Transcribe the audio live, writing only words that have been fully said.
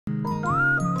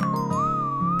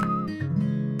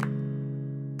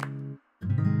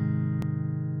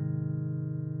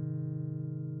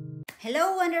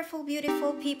Hello, wonderful,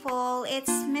 beautiful people. It's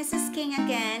Mrs. King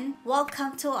again.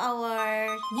 Welcome to our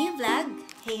new vlog.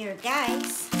 Here,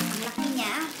 guys. Ang laki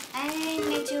niya ay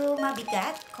medyo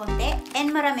mabigat, konti. And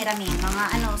marami-rami. Mga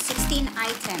 16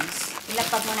 items.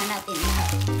 Ilapag muna natin lahat.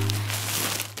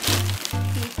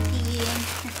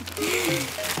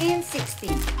 15 and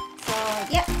 16. So,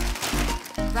 yeah.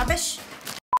 Rubbish.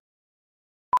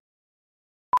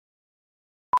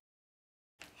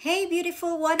 Hey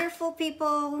beautiful, wonderful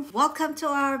people! Welcome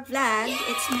to our vlog.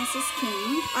 It's Mrs.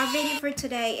 King. Our video for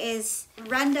today is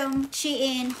random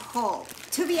SHEIN haul.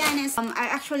 To be honest, I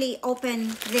actually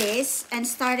opened this and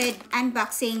started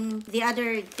unboxing the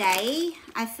other day,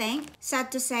 I think. Sad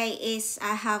to say is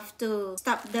I have to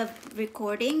stop the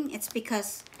recording. It's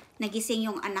because nagising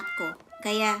yung anak ko.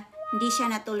 Kaya hindi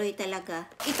siya natuloy talaga.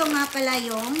 Ito nga pala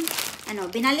yung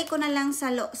binalik ko na lang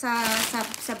sa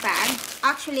bag.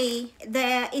 Actually,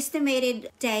 the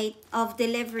estimated date of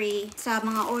delivery sa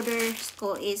mga orders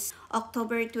ko is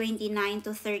October 29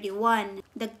 to 31.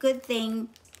 The good thing,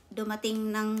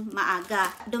 dumating ng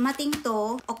maaga. Dumating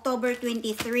to October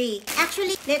 23.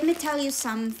 Actually, let me tell you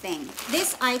something.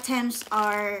 These items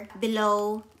are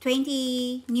below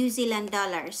 20 New Zealand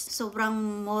dollars.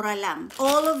 Sobrang mura lang.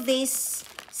 All of these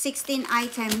 16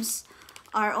 items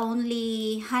are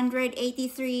only 183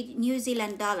 New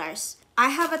Zealand dollars.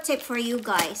 I have a tip for you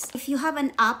guys. If you have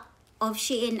an app of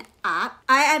SHEIN app,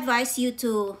 I advise you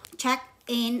to check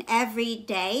in every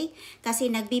day kasi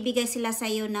nagbibigay sila sa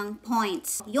iyo ng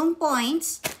points. Yung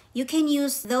points, you can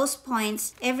use those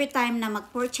points every time na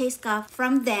mag-purchase ka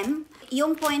from them.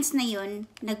 Yung points na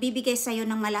yun, nagbibigay sa iyo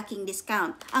ng malaking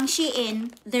discount. Ang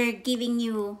SHEIN, they're giving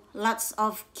you lots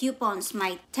of coupons,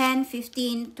 may 10,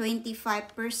 15,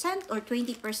 25% or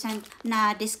 20%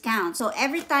 na discount. So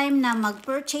every time na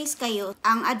mag-purchase kayo,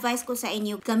 ang advice ko sa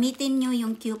inyo, gamitin nyo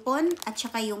yung coupon at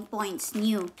saka yung points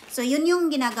nyo. So yun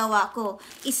yung ginagawa ko.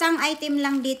 Isang item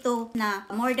lang dito na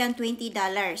more than $20,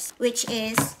 which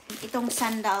is itong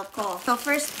sandal ko. So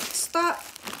first stop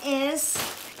is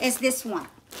this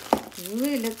one.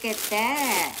 Ooh, look at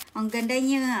that. Ang ganda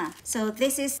niya. So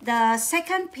this is the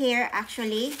second pair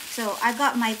actually. So I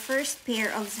got my first pair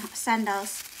of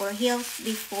sandals or heels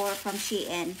before from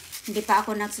SHEIN. Hindi pa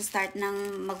ako nagsistart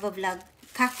ng magva-vlog.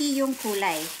 Kaki yung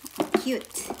kulay. Oh, cute.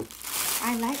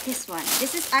 I like this one.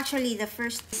 This is actually the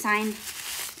first design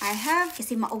I have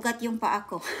kasi maugat yung paa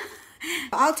ko.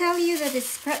 I'll tell you the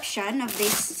description of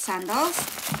these sandals.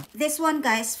 This one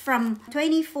guys, from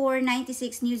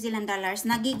 24.96 New Zealand dollars,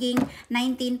 nagiging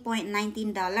 $19.19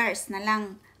 na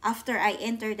lang after I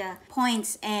enter the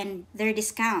points and their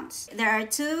discounts. There are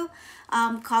two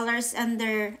colors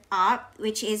under up,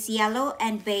 which is yellow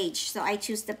and beige. So I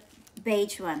choose the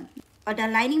beige one. The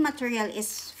lining material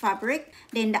is fabric,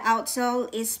 then the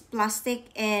outsole is plastic,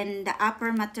 and the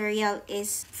upper material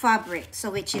is fabric,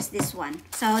 so which is this one.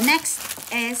 So next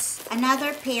is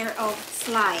another pair of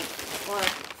slide or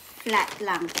flat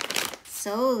lang.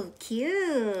 So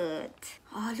cute.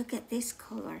 Oh, look at this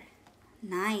color.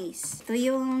 Nice. Ito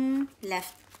yung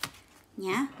left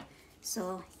niya.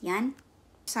 So yan.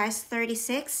 Size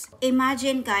 36.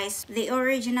 Imagine guys, the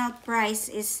original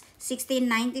price is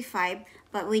 $16.95.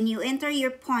 But when you enter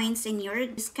your points and your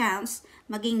discounts,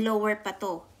 maging lower pa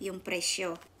to yung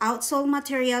presyo. Outsole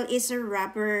material is a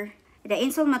rubber. The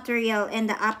insole material and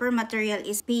the upper material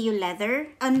is PU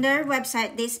leather. On their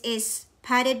website, this is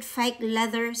padded fake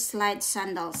leather slide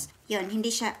sandals. Yun,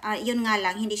 hindi siya, yun nga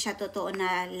lang, hindi siya totoo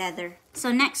na leather.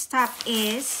 So next up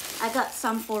is, I got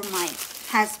some for my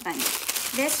husband.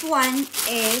 This one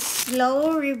is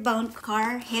low rebound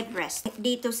car headrest.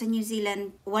 Dito sa New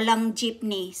Zealand, walang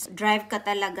jeepney. Drive ka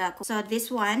talaga. So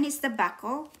this one is the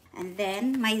buckle. And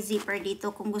then, may zipper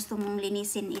dito kung gusto mong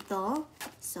linisin ito.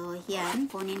 So,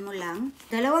 yan. Kunin mo lang.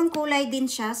 Dalawang kulay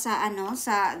din siya sa,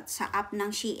 sa app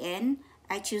ng SHEIN.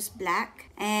 I choose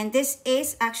black. And this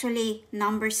is actually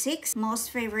number 6.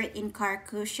 Most favorite in car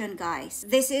cushion, guys.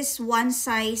 This is one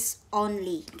size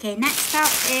only. Okay, next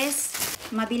up is,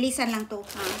 mabilisan lang to,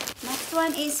 ha? Next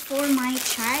one is for my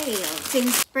child.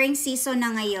 Since spring season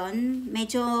na ngayon,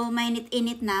 medyo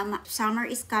mainit-init na. Summer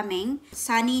is coming.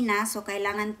 Sunny na, so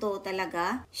kailangan to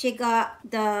talaga. She got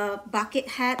the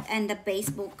bucket hat and the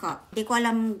baseball cap. Di ko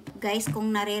alam, guys,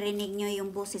 kung naririnig nyo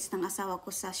yung boses ng asawa ko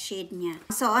sa shade niya.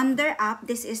 So, on their app,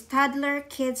 this is Toddler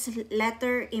Kids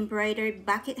Letter Embroidered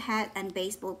Bucket Hat and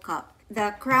Baseball Cap.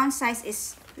 The crown size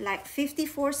is like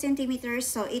 54 centimeters.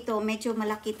 So, ito, medyo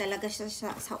malaki talaga siya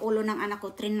sa ulo ng anak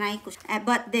ko. Trinay ko.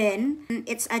 But then,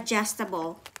 it's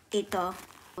adjustable. Ito.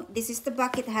 This is the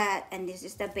bucket hat and this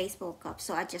is the baseball cap.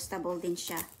 So adjustable din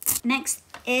siya. Next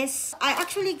is, I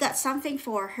actually got something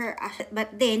for her.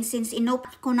 But then, since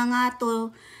inopen ko na nga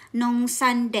to nung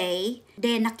Sunday,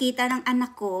 then nakita ng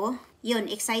anak ko, yun,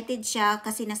 excited siya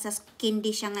kasi nasa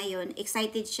candy siya ngayon.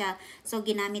 Excited siya. So,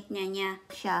 ginamit niya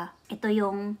siya. Ito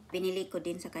yung binili ko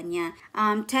din sa kanya.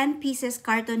 10 pieces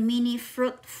carton mini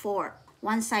fruit fork.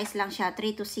 One size lang siya,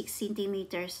 3 to 6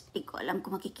 centimeters. Hindi ko alam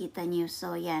kung makikita niyo.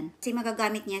 So, yan. Kasi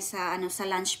magagamit niya sa, sa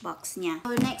lunchbox niya.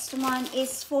 So, next one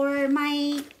is for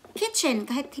my kitchen.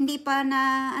 Kahit hindi pa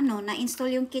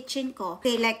na-install yung kitchen ko.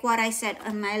 Okay, like what I said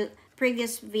on my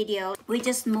previous video, we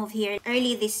just moved here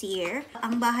early this year.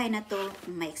 Ang bahay na to,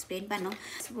 may explain pa, no?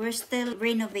 We're still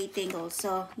renovating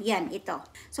also. Yan, ito.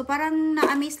 So, parang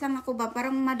na-amaze lang ako ba?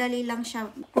 Parang madali lang siya.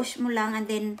 Push mo lang and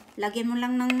then lagyan mo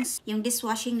lang ng yung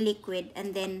dishwashing liquid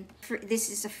and then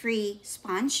this is a free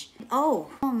sponge.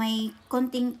 Oh, may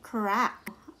konting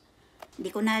crack. Hindi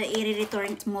ko na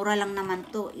i-return. Mura lang naman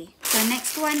to eh. So,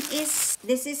 next one is,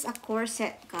 this is a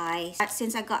corset, guys.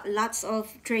 Since I got lots of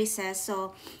dresses,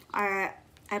 so I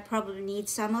probably need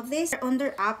some of this.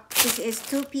 Under up, this is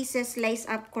 2 pieces lace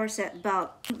up corset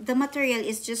belt. The material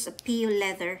is just a PU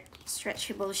leather.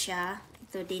 Stretchable siya.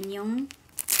 Ito din yung,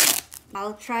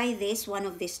 I'll try this one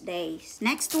of these days.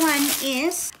 Next one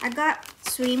is, I got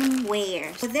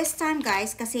swimwear. So this time,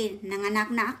 guys, kasi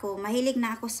nanganak na ako, mahilig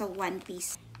na ako sa one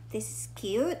piece. This is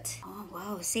cute. Oh,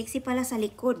 wow. Sexy pala sa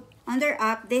likod. Under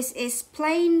up, this is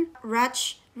plain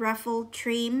Ruched Ruffle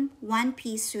trim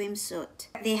one-piece swimsuit.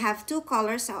 They have 2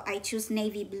 colors, so I choose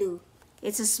navy blue.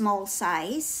 It's a small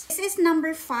size. This is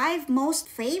number 5 most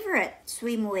favorite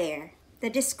swimwear. The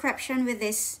description with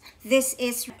this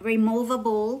is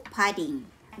removable padding.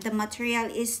 The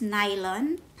material is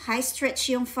nylon. High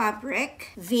stretch yung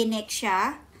fabric. V-neck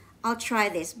siya. I'll try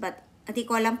this, but hindi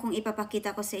ko alam kung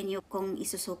ipapakita ko sa inyo kung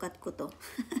isusukat ko to.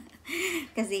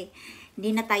 Kasi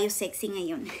hindi na tayo sexy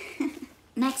ngayon.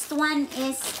 Next one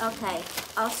is, okay,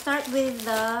 I'll start with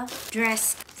the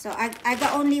dress. So I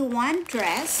got only one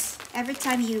dress. Every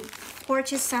time you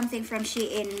purchase something from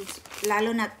SHEIN,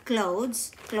 lalo na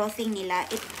clothing nila,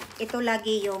 ito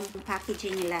lagi yung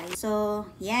packaging nila. So,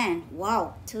 yan.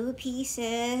 Wow. 2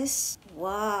 pieces.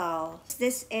 Wow.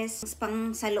 This is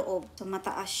pang sa loob. So,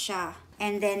 mataas siya.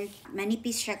 And then,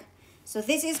 manipis siya. So,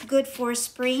 this is good for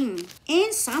spring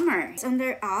and summer.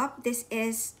 Under up, this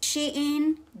is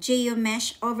SHEIN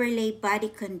Geomesh Overlay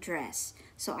Bodycon dress.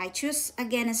 So, I choose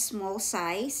again a small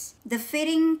size. The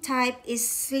fitting type is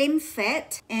slim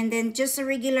fit. And then just a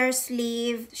regular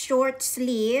sleeve, short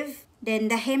sleeve.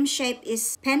 Then the hem shape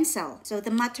is pencil. So,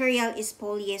 the material is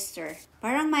polyester.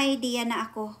 Parang may idea na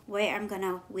ako where I'm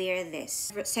gonna wear this.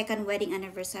 Second wedding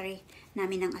anniversary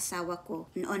namin ng asawa ko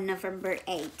on November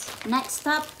 8. Next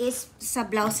up is sa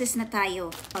blouses na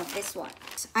tayo. Oh, this one.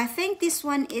 I think this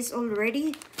one is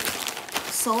already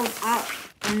sold out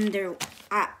under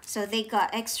up. So they got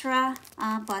extra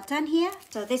button here.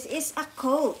 So this is a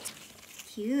coat.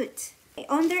 Cute.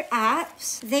 Under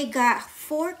apps, they got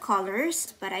 4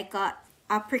 colors, but I got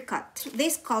apricot.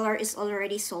 This color is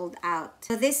already sold out.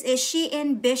 So this is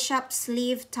SHEIN Bishop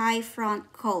Sleeve Tie Front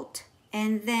Coat.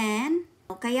 And then,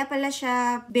 kaya pala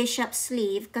siya bishop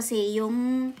sleeve kasi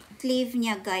yung sleeve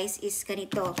niya, guys, is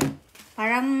ganito.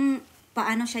 Parang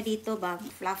paano siya dito ba?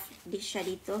 Fluff dish siya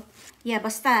dito. Yeah,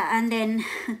 basta. And then,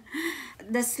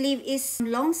 the sleeve is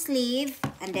long sleeve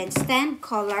and then stand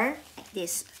collar like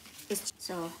this.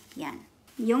 So, yan.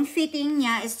 Yung fitting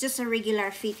niya is just a regular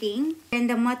fitting.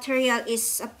 And the material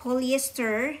is a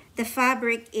polyester. The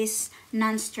fabric is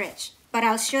non-stretch. But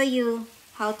I'll show you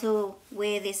how to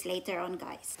wear this later on,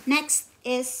 guys. Next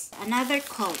is another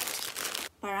coat.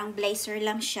 Parang blazer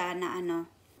lang siya na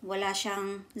wala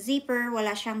siyang zipper,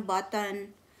 wala siyang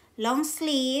button. Long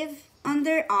sleeve.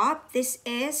 Under up, this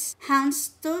is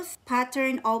Houndstooth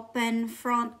pattern open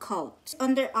front coat.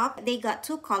 Under up, they got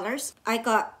 2 colors. I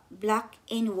got black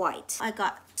and white. I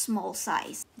got small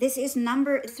size. This is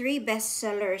number 3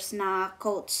 bestsellers na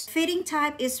coats. Fitting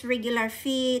type is regular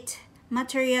fit.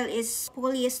 Material is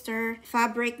polyester.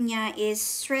 Fabric niya is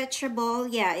stretchable.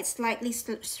 Yeah, it's slightly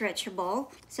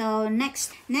stretchable. So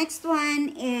next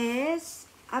one is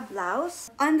a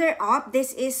blouse. Under up,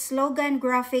 this is Slogan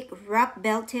graphic wrap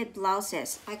belted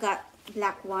blouses. I got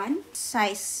black one,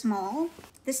 size small.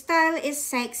 The style is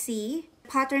sexy.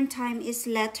 Pattern time is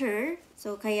letter.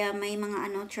 So kaya may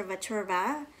mga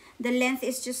trava. The length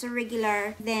is just a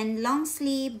regular. Then long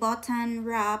sleeve, button,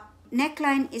 wrap.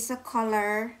 Neckline is a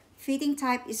collar. Fitting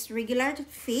type is regular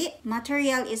fit.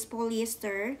 Material is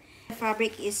polyester. The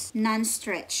fabric is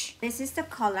non-stretch. This is the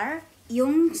color.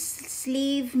 Yung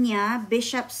sleeve niya,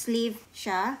 bishop sleeve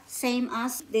siya. Same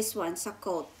as this one sa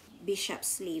coat. Bishop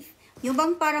sleeve. Yung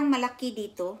bang parang malaki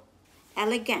dito.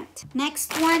 Elegant.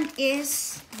 Next one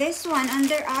is this one.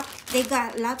 Under up, they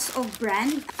got lots of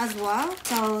brand as well.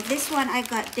 So this one I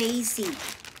got Dazy.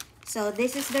 So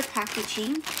this is their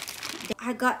packaging.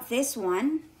 I got this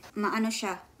one. Maano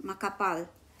siya?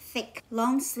 Makapal. Thick.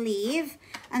 Long sleeve.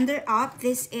 Under up,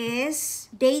 this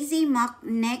is Dazy mock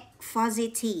neck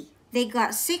fuzzy tee. They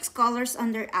got 6 colors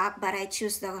under up, but I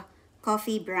choose the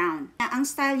coffee brown. Ang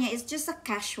style niya is just a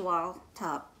casual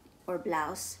top or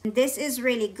blouse. This is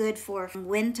really good for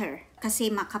winter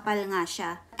kasi makapal nga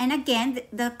siya. And again,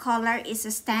 the color is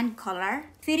a stand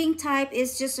color. Fitting type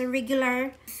is just a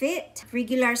regular fit,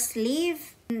 regular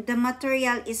sleeve. The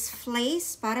material is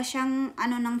flace, para siyang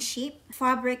ano ng sheep.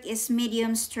 Fabric is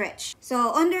medium stretch.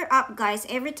 So under up guys,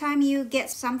 every time you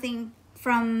get something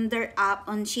from their app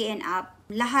on SHEIN app,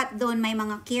 lahat doon may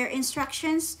mga care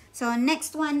instructions. So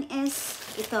next one is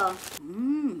ito.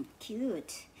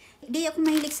 Cute. Hindi ako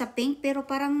mahilig sa pink, pero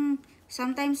parang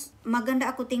sometimes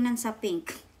maganda ako tingnan sa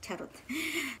pink. Charot.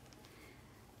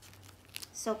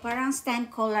 So parang stand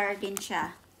collar din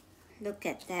siya. Look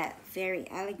at that. Very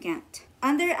elegant.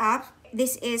 Under up,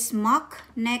 this is mock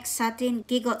neck satin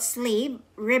gigot sleeve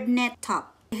rib net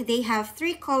top. They have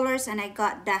 3 colors and I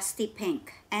got dusty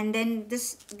pink. And then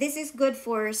this is good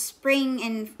for spring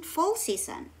and fall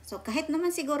season. So kahit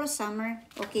naman siguro summer,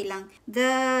 okay lang.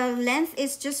 The length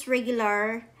is just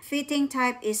regular. Fitting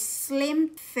type is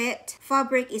slim fit.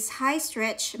 Fabric is high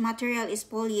stretch. Material is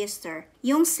polyester.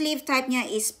 Yung sleeve type niya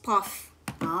is puff.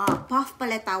 Puff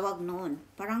pala tawag noon.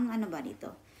 Parang ano ba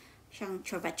dito? Siyang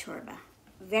chorba-chorba.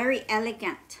 Very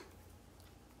elegant.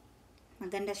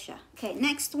 Maganda siya. Okay,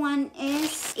 next one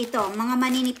is ito. Mga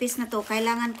maninipis na to.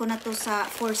 Kailangan ko na to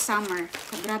for summer.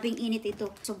 Grabing init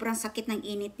ito. Sobrang sakit ng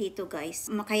init dito, guys.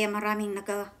 Kaya maraming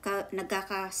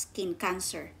nagkaka-skin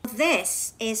cancer.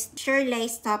 This is sheer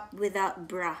lace top without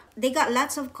bra. They got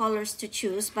lots of colors to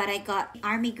choose, but I got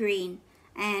army green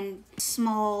and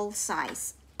small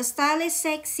size. The style is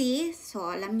sexy.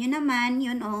 So, alam nyo naman,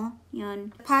 yun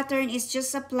yun. The pattern is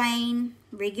just a plain,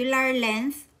 regular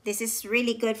length. This is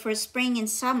really good for spring and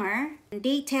summer.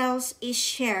 Details is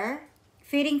sheer.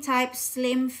 Fitting type,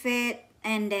 slim fit.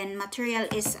 And then material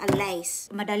is a lace.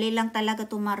 Madali lang talaga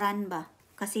tumaran ba?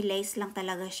 Kasi lace lang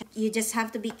talaga siya. You just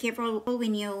have to be careful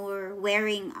when you're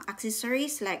wearing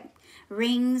accessories like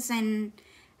rings and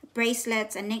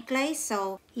bracelets and necklace.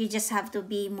 So, you just have to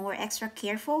be more extra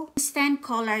careful. Stand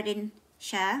collar din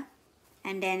siya.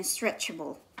 And then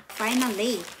stretchable.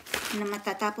 Finally, na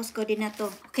matatapos ko din na to.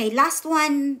 Okay, last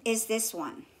one is this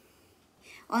one.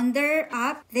 Under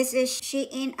up, this is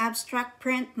SHEIN Abstract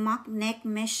Print Mock Neck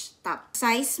Mesh Top.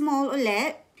 Size small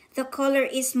ulit. The color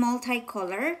is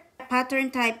multicolor. Pattern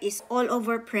type is all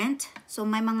over print. So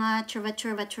may mga churva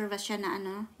siya na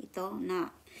ito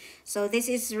na. So this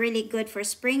is really good for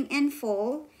spring and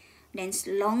fall. Then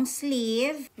long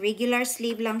sleeve, regular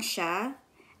sleeve lang siya.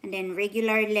 And then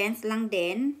regular length lang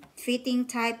din. Fitting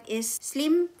type is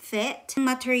slim fit.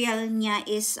 Material niya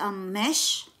is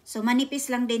mesh. So manipis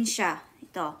lang din siya.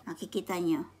 Ito, makikita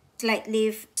nyo.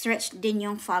 Slightly stretched din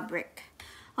yung fabric.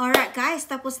 Alright guys,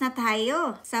 tapos na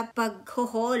tayo sa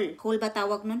pag-haul. Haul ba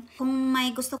tawag nun? Kung may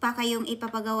gusto pa kayong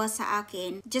ipapagawa sa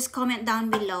akin, just comment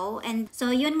down below. And so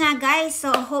yun nga guys,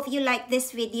 so hope you like this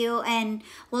video and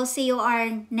we'll see you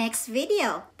our next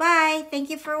video. Bye! Thank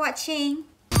you for watching!